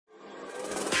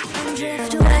and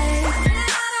drift away.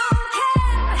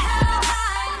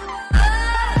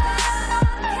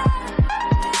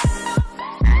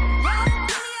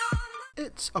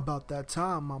 It's about that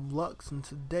time. I'm Lux, and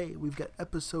today we've got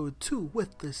episode 2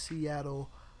 with the Seattle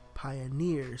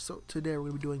Pioneers. So today we're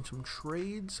going to be doing some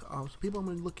trades. Some people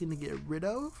I'm looking to get rid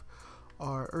of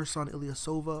are Ersan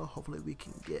Ilyasova. Hopefully we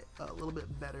can get a little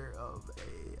bit better of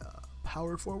a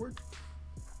power forward.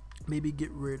 Maybe get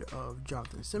rid of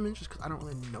Jonathan Simmons just because I don't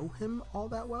really know him all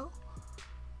that well.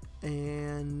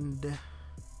 And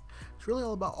it's really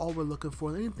all about all we're looking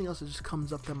for. Anything else that just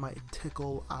comes up that might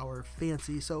tickle our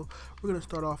fancy. So we're going to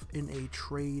start off in a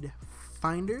trade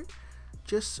finder.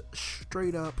 Just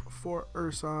straight up for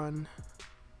Ersan.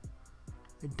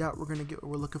 I doubt we're going to get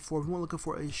what we're looking for. We're looking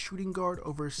for a shooting guard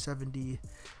over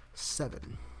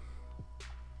 77.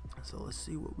 So let's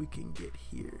see what we can get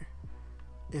here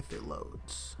if it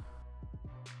loads.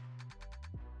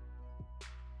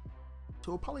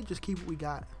 So we'll probably just keep what we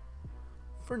got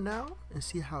for now and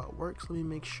see how it works. Let me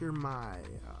make sure my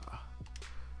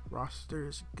roster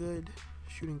is good.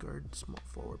 Shooting guard, small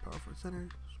forward, power forward,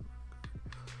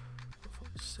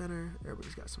 center.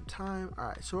 Everybody's got some time. All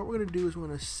right, so what we're gonna do is we're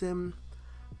gonna sim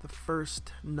the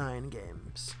first 9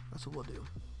 games. That's what we'll do,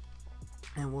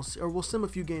 and we'll sim a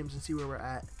few games and see where we're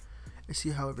at and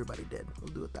see how everybody did.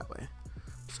 We'll do it that way.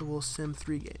 So we'll sim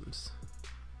 3 games.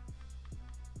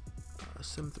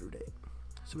 Sim through date.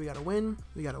 So we gotta win,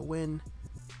 and we gotta win.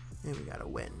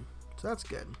 So that's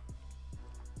good.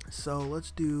 So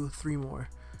let's do 3 more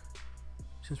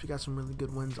since we got some really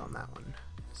good wins on that one.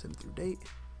 Sim through date.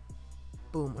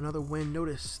 Boom, another win.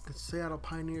 Notice the Seattle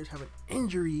Pioneers have an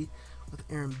injury with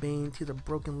Aaron Baines. He has a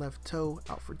broken left toe,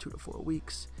 out for 2 to 4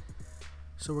 weeks.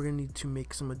 So we're gonna need to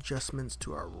make some adjustments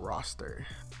to our roster.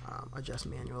 Adjust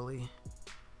manually.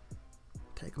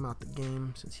 Take him out the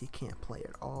game since he can't play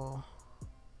at all.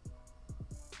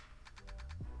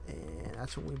 And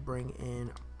that's when we bring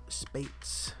in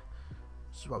Spates.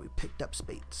 This is why we picked up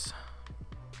Spates.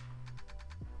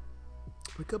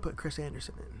 We could put Chris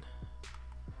Anderson in.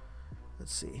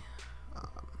 Let's see.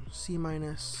 C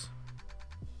minus,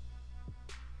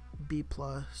 B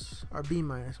plus, or B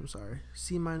minus, I'm sorry.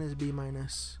 C minus, B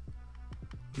minus,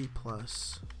 B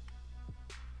plus,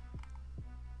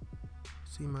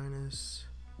 C minus,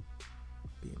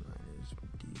 B minus,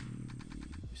 D,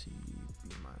 C, B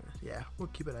minus. Yeah, we'll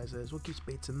keep it as is. We'll keep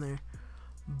Spates in there,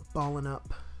 balling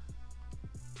up.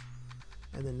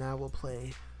 And then now we'll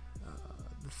play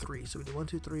the 3. So we do 1,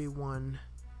 2, 3, 1,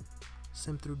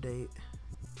 sim through date.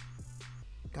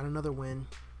 Got another win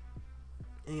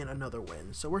and another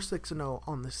win. So we're 6-0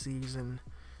 on the season,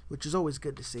 which is always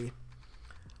good to see.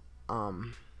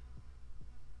 We'll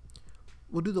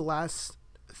do the last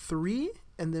 3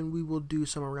 and then we will do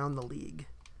some around the league.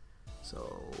 So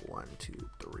 1, 2,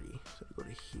 3. So we go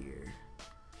to here,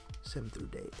 sim through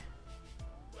date,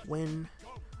 win.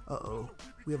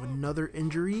 We have another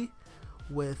injury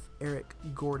with Eric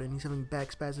Gordon. He's having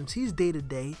back spasms. He's day to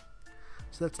day,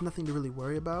 so that's nothing to really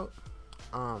worry about.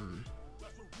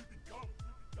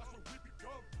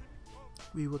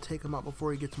 We will take him out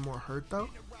before he gets more hurt though.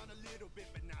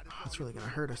 That's really gonna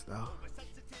hurt us though.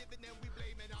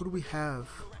 Who do we have?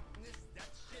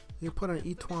 We can put on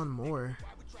Etwan Moore.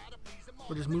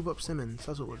 Or just move up Simmons.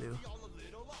 That's what we'll do.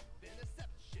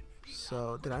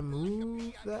 So did I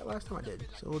move that last time? I did.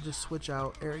 So we'll just switch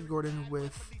out Eric Gordon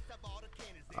with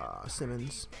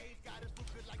Simmons,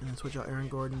 and then switch out Aaron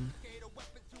Gordon.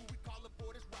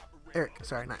 Eric,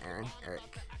 sorry, not Aaron.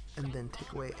 Eric, and then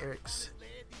take away Eric's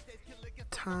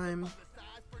time.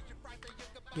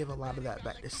 Give a lot of that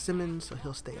back to Simmons, so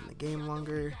he'll stay in the game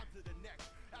longer.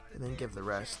 And then give the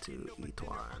rest to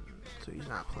Etwan, so he's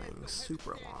not playing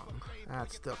super long.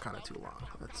 That's still kind of too long.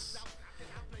 Let's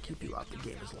keep you out the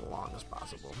game as long as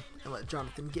possible and let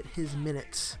Jonathan get his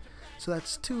minutes. So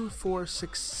that's 2, 4,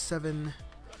 6, 7.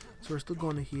 So we're still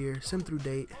going to here. Sim through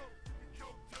date.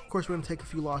 Of course, we're going to take a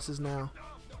few losses now.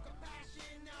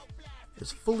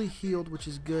 It's fully healed, which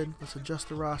is good. Let's adjust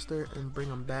the roster and bring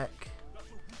him back.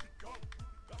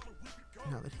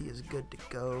 Now that he is good to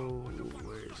go.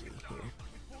 Where is he? Here.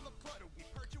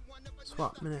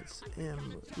 Swap minutes,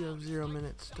 and you have 0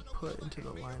 minutes to put into the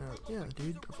lineup. Yeah,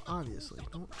 dude, obviously.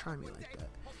 Don't try me like that.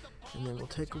 And then we'll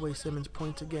take away Simmons'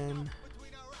 points again.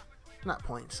 Not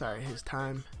points, sorry, his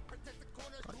time.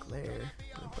 Like there.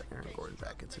 And put Aaron Gordon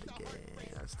back into the game.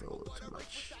 That's still a little too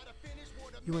much.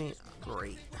 You ain't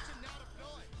great.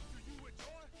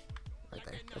 Right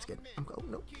there. That's good. Oh,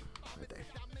 nope. Right there.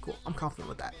 Cool. I'm confident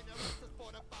with that.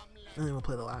 And then we'll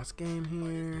play the last game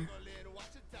here.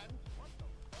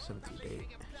 7-8.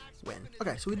 Win.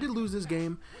 Okay, so we did lose this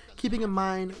game. Keeping in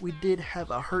mind, we did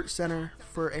have a hurt center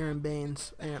for Aaron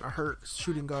Baines and a hurt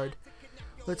shooting guard.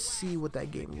 Let's see what that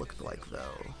game looked like,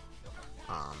 though.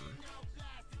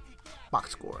 Box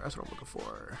score, that's what I'm looking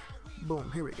for.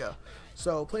 Boom, here we go.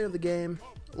 So, player of the game,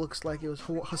 looks like it was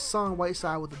Hassan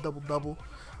Whiteside with a double-double.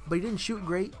 But he didn't shoot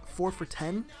great, 4 for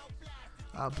 10.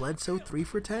 Bledsoe, 3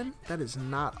 for 10. That is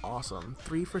not awesome.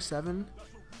 3 for 7.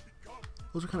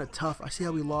 Those are kind of tough. I see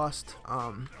how we lost.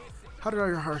 How did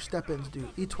our step-ins do?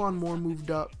 Etwan Moore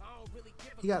moved up.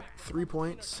 He got 3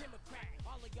 points.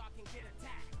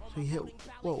 So he hit.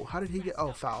 Whoa, how did he get?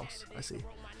 Oh, fouls. I see.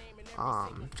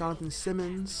 Jonathan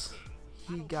Simmons.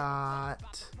 He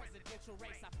got.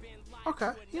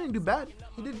 Okay, he didn't do bad.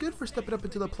 He did good for stepping up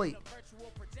into the plate.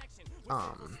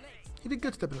 He did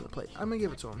good stepping into the plate. I'm gonna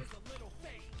give it to him.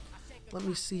 Let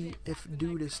me see if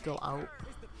dude is still out.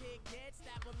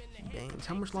 Baines.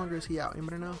 How much longer is he out?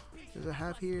 Anybody know? There's a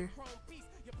half here.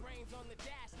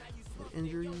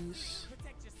 Injuries.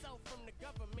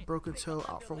 Broken toe,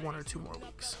 out for 1 or 2 more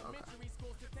weeks. Okay.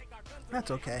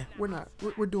 That's okay.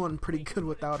 We're doing pretty good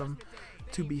without him,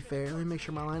 to be fair. Let me make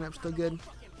sure my lineup's still good.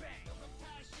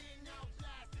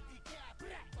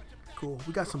 Cool.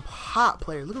 We got some hot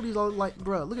players. Look at these all, like,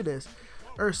 bro, look at this.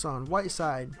 Ersan,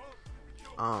 Whiteside,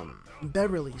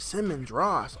 Beverly, Simmons,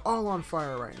 Ross, all on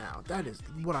fire right now. That is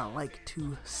what I like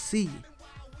to see.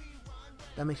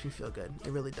 That makes me feel good.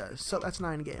 It really does. So that's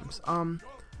 9 games.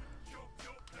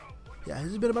 Yeah, this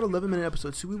has been about 11-minute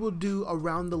episode. So we will do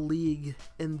around the league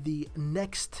in the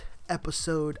next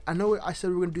episode. I know I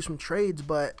said we were gonna do some trades,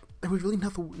 but there was really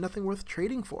nothing worth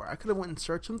trading for. I could have went and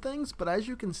searched some things, but as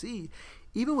you can see,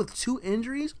 even with 2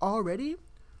 injuries already,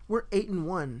 we're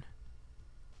 8-1.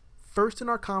 First in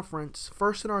our conference,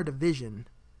 first in our division.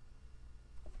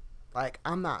 Like,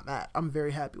 I'm not mad. I'm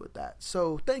very happy with that.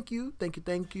 So, thank you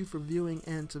for viewing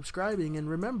and subscribing. And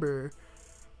remember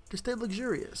to stay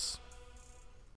luxurious.